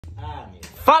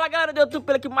Fala galera do YouTube,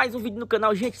 pelo aqui mais um vídeo no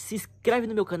canal. Gente, se inscreve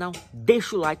no meu canal,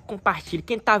 deixa o like, compartilha.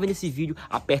 Quem tá vendo esse vídeo,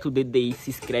 aperta o dedo aí, se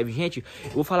inscreve. Gente,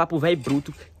 eu vou falar pro velho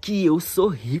bruto que eu sou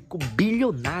rico,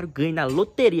 bilionário, ganho na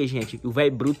loteria, gente. O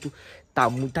velho bruto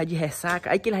tá de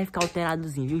ressaca, aí que ele vai ficar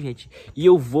alteradozinho, viu, gente? E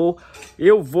eu vou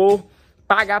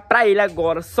pagar pra ele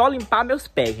agora, só limpar meus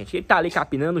pés, gente. Ele tá ali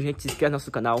capinando, gente. Se inscreve no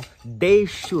nosso canal,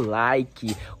 deixa o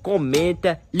like,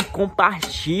 comenta e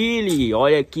compartilhe.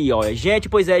 Olha aqui, olha. Gente,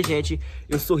 pois é, gente.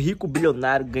 Eu sou rico,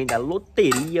 bilionário, ganho da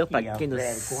loteria, pra quem não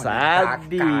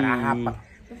sabe.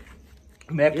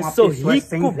 Eu sou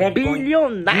rico,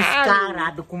 bilionário.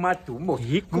 Descarado como a tu, moço.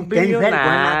 Rico, não tem vergonha na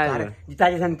cara de estar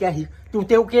dizendo que é rico. Tu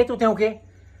tem o quê? Tu tem o quê?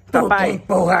 Papai. Tu tem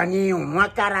porra nenhuma, uma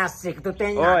cara seca, tu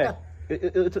tem nada.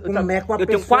 Eu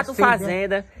tenho 4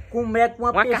 fazendas. Como é que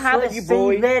uma pessoa de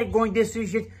boi. sem vergonha desse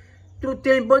jeito? Tu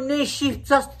tem boi nem chifre,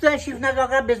 só tu tem chifre na tua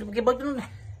cabeça, porque boi tu não...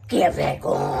 Que é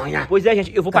vergonha. Pois é,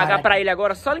 gente, eu vou pagar pra ele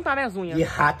agora, só limpar minhas unhas. E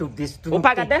rato desse, tu vou não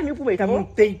pagar tem, 10 mil por mês, tá bom? Não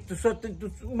tem,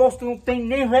 moço, tu não tem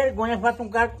nem vergonha, faz um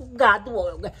cara com gado.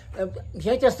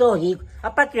 Gente, eu sou rico.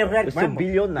 Rapaz, que é vergonha, eu sou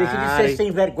bilionário. Deixa de ser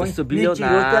sem vergonha. Eu sou bilionário.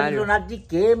 Mentiroso, tu é bilionário de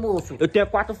quê, moço? Eu tenho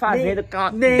 4 fazendas,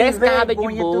 10 carradas de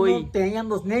boi. Tu não tenha,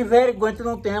 moço, nem vergonha tu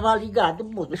não tenha, vai ligado,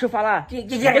 moço. Deixa eu falar.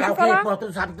 Deixa eu falar. Pô,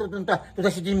 tu sabe, tu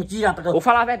deixa de mentir, rapaz. Vou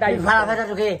falar a verdade. Fala a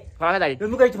verdade o quê? Fala a verdade. Eu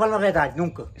nunca ia te falar a verdade,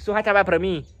 nunca. O senhor vai trabalhar pra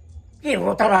mim? Que eu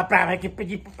vou trabalhar pra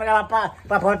pedir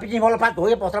pra fora, pedir enrola pra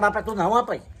dois, eu posso trabalhar pra tu não,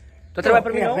 rapaz. Tu trabalha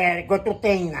pra mim não? Velho, tu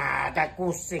tem nada com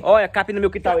você. Olha, capina meu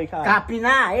quintal aí, cara.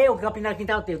 Capinar? Eu capinar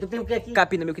quintal teu. Tu tem o que aqui?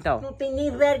 Capina meu quintal. Não tem nem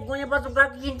vergonha pra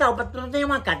tocar quintal, tu não tem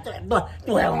uma cara.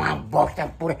 Tu é uma bosta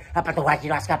pura. Rapaz, tu vai te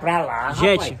lascar pra lá,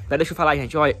 gente, deixa eu falar,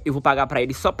 gente. Olha, eu vou pagar pra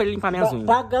ele só pra ele limpar minhas unhas.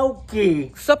 Pagar o quê?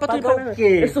 Só pra tu limpar minhas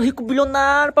unhas. Eu sou rico,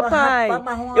 bilionário, papai.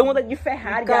 Eu ando de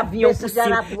Ferrari, de avião por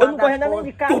cima. Eu não gosto de andar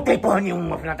de carro. Tu tem porra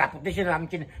nenhuma, filha da puta. Deixa eu lá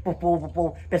mentir pro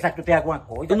povo pensar que tu tem alguma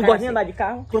coisa. Eu não gosto de andar de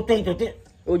carro. Tu tem.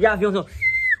 Eu de avião,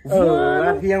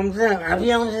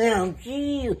 aviãozão,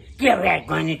 tio. Que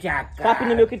vergonha, tia cara.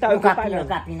 Capina meu quintal, eu vou pagar. Não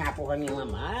capinar porra nenhuma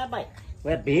mais, rapaz.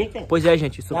 É besta. Pois é,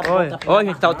 gente. Isso... Olha,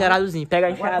 gente, tá alteradozinho. Pega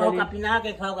a enxada ali. Capinar,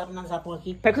 quem vai capinar nessa porra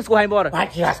aqui? Pega que eu vai embora. Vai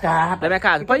te lascar, rapaz. Da minha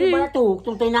casa. Pode ir. Tu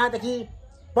não tem nada aqui.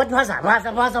 Pode vazar.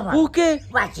 Por quê?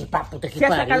 Vai te pra puta que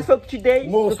pariu. Se essa casa foi eu que te dei,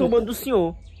 moço, eu sou o mano do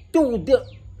senhor. Tu deu...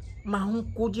 Mas um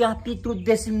cu de apito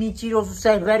desse mentiroso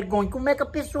sem vergonha. Como é que a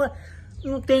pessoa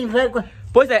não tem vergonha?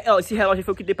 Pois é, ó, esse relógio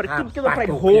foi o que dei pra ele. Tudo que eu dei pra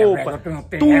ele. Roupa,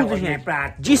 tudo, gente.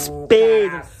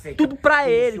 Despesa, tudo pra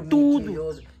ele,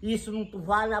 tudo. Isso não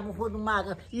vai lá no fundo do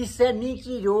mar. Isso é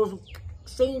mentiroso,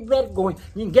 sem vergonha.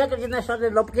 Ninguém acredita na história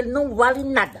dele não, porque ele não vale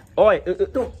nada. Olha,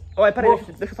 olha, peraí,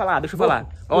 deixa eu falar.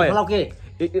 Olha, falar o quê?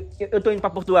 Eu tô indo pra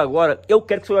Portugal agora, eu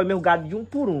quero que você olhe meu gado de 1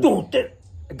 por 1.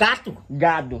 Gato?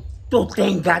 Gado. Tu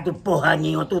tem gado porra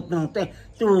nenhuma, tu não tem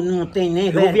nem vergonha.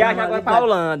 Eu vou viajar agora pra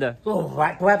Holanda. Tu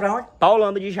vai pra onde? Pra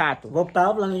Holanda de jato. Vou pra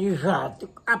Holanda de jato.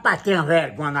 Rapaz, tenha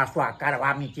vergonha na sua cara,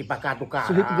 vai mentir pra casa do carro.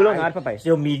 Sou rico bilionário, papai.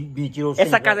 Seu mentiroso.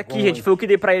 Essa casa aqui, gente, foi o que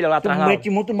dei pra ele lá atrás.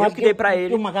 Muito mais eu que dei pra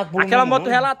ele. Aquela moto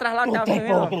lá atrás, lá,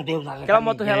 aquela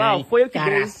moto lá, foi eu que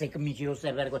dei. Cara, seca, mentiroso,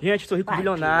 sem vergonha. Gente, sou rico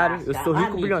bilionário. Eu sou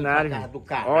rico bilionário.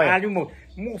 Olha,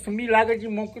 moço, milagre de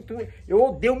mão que tu... Eu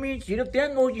odeio mentira, eu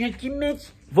tenho nojo de gente que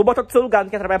mente. Vou botar pro seu lugar,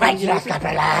 não quer trabalhar pra mim. Vai te lascar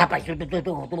pra lá, rapaz.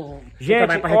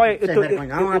 Gente, olha,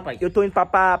 eu tô indo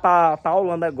pra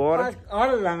Holanda agora.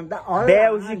 Holanda.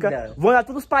 Bélgica. Vou andar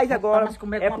todos os países agora.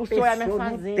 É pro senhor é minha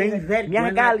fazenda.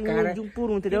 Minhas galinhas de 1 por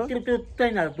 1, entendeu? Tu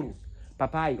tem nada, tu.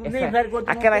 Papai,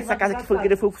 essa casa que foi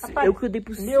eu que dei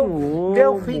pro senhor.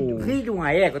 Meu filho de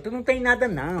uma égua, tu não tem nada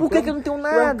não. Por que eu não tenho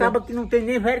nada? Tu é um cabo que não tem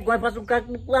nem vergonha, faz um cara...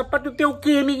 Rapaz, tu tem o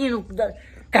quê, menino?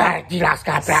 Cara, de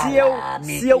lascar pra lá,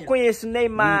 se eu conheço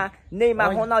Neymar,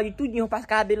 Ronaldinho, tudinho, eu passo a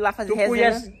casa dele lá fazer resenha. Tu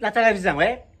conhece na televisão,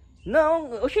 é? Não,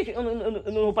 oxente, eu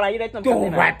não vou pra aí direto, não.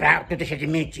 Tu deixa de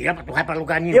mentira, tu vai pra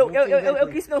lugar nenhum. Eu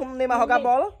quis o Neymar jogar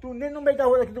bola. Tu nem no meio da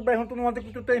rua aqui do Berrão, tu não anda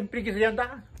que tu tem preguiça de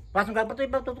andar. Passa um cara pra tu ir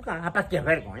pra todo carro. Rapaz, que é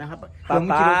vergonha, rapaz.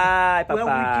 Papai. Tu é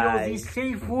um mentirosinho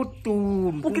sem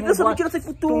futuro. Por que eu sou mentiroso sem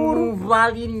futuro? Tu não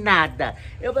vale nada.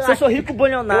 Eu sou rico,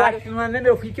 bilionário. Eu acho que não é nem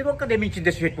meu filho, que nunca dei mentir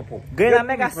desse jeito pro povo. Ganha na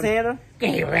Mega Sena.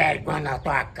 Que vergonha na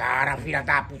tua cara, filha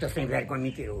da puta, sem vergonha,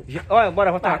 mentiroso. Olha,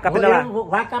 bora, voltar, capinar lá.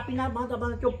 Vai capinar a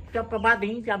banda teu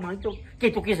padrinho, tia mãe,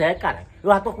 quem tu quiser, cara. Eu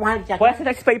já tô com raiva de pode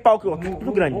aceitar esse pau aqui, ó,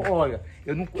 tudo grande. Olha,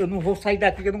 eu não vou sair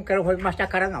daqui, eu não quero mais tua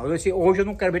cara, não. Hoje eu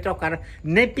não quero ver tua cara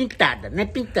nem pintada, nem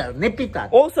pintada.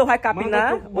 Ou o senhor vai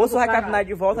capinar, ou o senhor vai capinar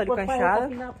de volta ali com a enxada.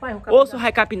 Ou o senhor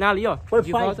vai capinar ali, ó,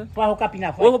 de volta. Faz o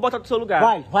capinar, ou eu vou botar do seu lugar.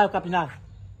 Vai o capinar.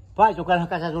 Faz, eu quero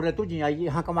arrancar essas orelhas tudinho, aí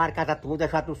arranca uma arcada toda,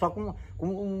 deixar tu só com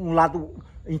um lado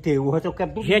Enterrou, eu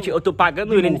quero tudo. Gente, eu tô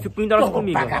pagando ele fica com ignorância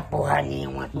comigo. Não vou pagar porra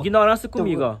nenhuma. Ignorância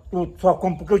comigo, ó. Tu só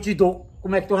como porque eu te dou.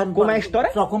 Como é que tu vai me Como é a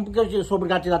história? Só como porque eu sou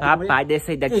obrigado a te dar tudo. Rapaz,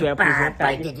 dessa ideia que o senhor é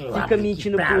aposentado. Fica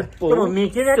mentindo pro povo.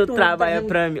 Mentira é tu tu. trabalha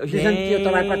pra mim. Dizendo que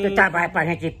eu trabalho pra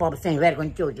gente pobre sem vergonha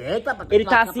de teu jeito. Ele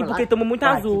tá assim porque toma muito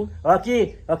azul.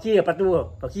 Aqui, é pra tu.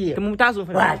 Aqui. Toma muito azul.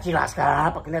 Vai te lascar,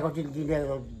 rapaz. Que negócio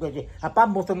de. Rapaz,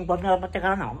 moça, eu não gosto de pra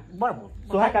pegar, não. Bora, moça.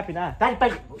 Tu vai capinar?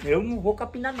 Eu não vou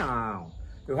capinar, não.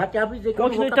 Eu já te avisei que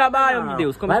continue eu não vou capinar, trabalho, meu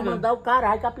Deus. Vai mandar o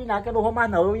caralho capinar, que eu não vou mais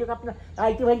não. Eu ia capinar.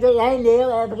 Aí tu vai dizer,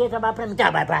 é porque trabalha pra mim.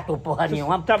 Trabalha pra tu, porra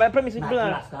nenhuma. Trabalha pra mim, sem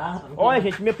problema. Olha,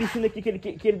 gente, minha piscina aqui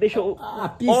que ele deixou.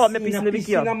 Ó, minha piscina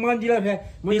aqui, ó. Mandila, velho.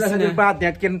 Mandila dele pra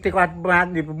dentro, que ele não tem quase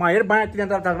banheiro, banho aqui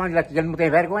dentro das mandilas aqui, que ele não tem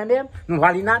vergonha mesmo. Não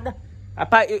vale nada.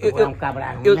 Rapaz,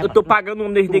 eu tô pagando o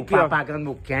nome desse daqui, ó. Tu tá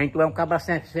pagando quem? Tu é um cabra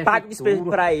sem paga despesa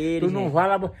pra ele, tu não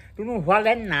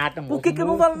vale nada, moço. Por que eu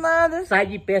não valo nada? Sai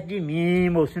de perto de mim,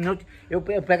 moço. Senão eu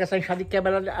pego essa enxada e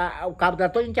quebro o cabo da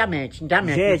tua inteiramente.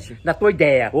 Gente, da tua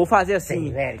ideia. Vou fazer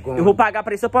assim. Eu vou pagar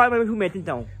pra isso, eu pago meu jumento,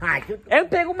 então. Eu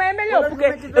pego o melhor, porque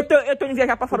eu tô indo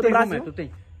viajar pra fora do Brasil.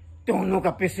 Tu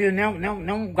nunca precisa, nem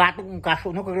um gato, um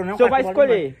cachorro, nunca nem um cachorro. O senhor vai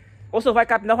escolher. Ou se eu vai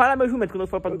capinar, vai lá meu jumento, quando eu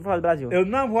for para fora do Brasil. Eu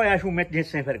não vou a jumento de gente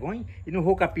sem vergonha e não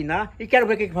vou capinar. E quero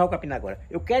ver quem que vai capinar agora.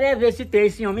 Eu quero é ver se tem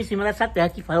esse homem em cima dessa terra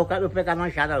que faz eu pegar uma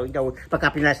enxada ainda hoje pra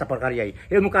capinar essa porcaria aí.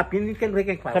 Eu não capino e quero ver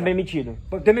quem que faz. Tá bem metido.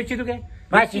 Demitido quem?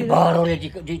 Vai-te embora, olha de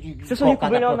você sou rico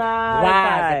milionário.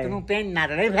 Vai, tu não tem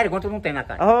nada, nem vergonha tu não tem na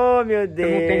cara. Oh, meu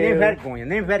Deus. Tu não tem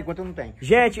nem vergonha tu não tem.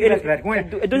 Gente, ele... vergonha?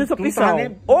 É duas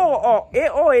opções.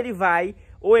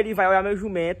 Ou ele vai olhar meu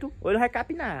jumento, ou ele vai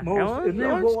capinar. Moço, é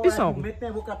uma opção.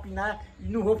 Eu vou capinar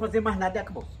e não vou fazer mais nada e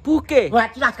acabou. Por quê? Vai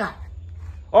te lascar.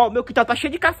 Ó, meu quintal tá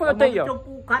cheio de cafanhoto aí, ó.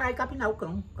 O caralho capinar o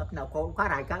cão. Capinar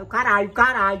o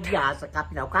caralho de aça.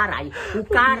 Capinar o caralho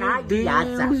de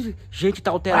aça. Gente, tá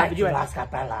alterado de demais. Vai te lascar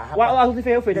pra lá, rapaz. O azulzinho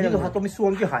feio, feio. Eu já tô me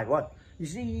suando de raiva, ó.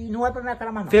 E não é pra minha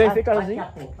cara mais não. Feio, azulzinho?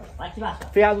 Vai te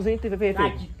lascar. Feio, azulzinho, feio.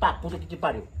 Vai pra puta que te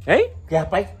pariu. Hein? Que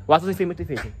rapaz? O azulzinho feio, muito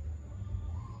feio.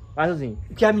 O azulzinho.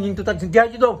 Que a menina tu tá dizendo?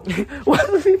 De novo. O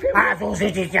azulzinho feio.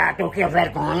 Azulzinho de teatro, que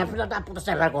vergonha, filha da puta,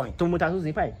 sem vergonha. Toma muito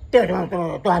azulzinho, pai.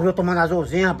 Tu tomando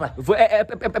azulzinho, rapaz.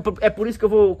 É por isso que eu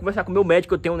vou conversar com o meu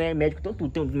médico. Eu tenho, né, médico,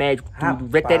 tem médico, tudo,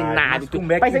 veterinário, tudo.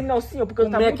 Mas aí não, sim, porque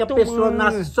eu tava muito... Como é que a pessoa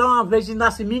nasce só uma vez e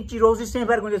nasce mentiroso e sem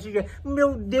vergonha desse jeito?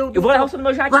 Meu Deus do céu. Eu vou levar você no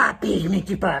meu jardim. Vá,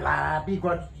 mentir pra lá,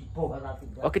 bigode de porra lá.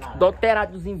 Olha que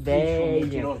adulteradozinho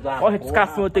velho. Olha esse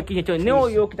cafanhoto aqui, gente. Nem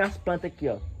olhou que tem as plantas aqui,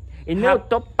 ó. E nem eu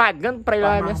tô pagando pra ir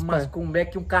lá minhas plantas. Mas como é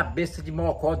que um cabeça de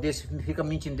mocó desse fica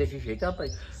mentindo desse jeito,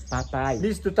 rapaz? Papai.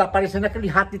 Isso, tu tá parecendo aquele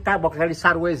rato de taboca, aquele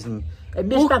saruezinho. É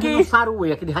mesmo que tá vendo um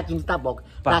saruê, aquele ratinho de taboca.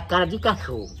 Tá a cara de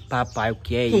cachorro. Papai, o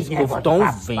que é isso? O povo tão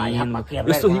vendo.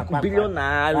 Eu sou rico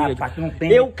bilionário,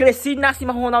 gente. Eu cresci e nasci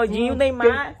mais Ronaldinho,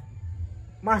 Neymar.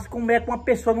 Mas como é que uma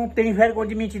pessoa não tem vergonha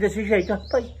de mentir desse jeito,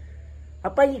 rapaz?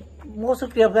 Rapaz, moço,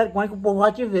 cria vergonha que o povo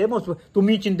vai te ver, moço. Tu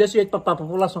mentindo desse jeito pra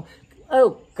população.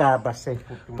 Eu cabra sem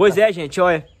futuro. Pois é, gente,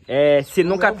 olha. Se ele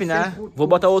não capinar, vou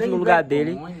botar outro no lugar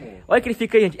dele. Olha que ele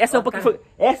fica aí, gente. Essa roupa que foi.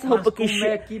 Essa roupa que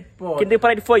quem deu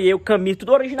para ele foi eu, camisa,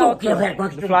 tudo original. Tu que vergonha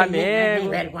que do tu Flamengo. Não tem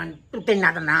vergonha. Tu tem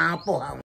nada não, porra.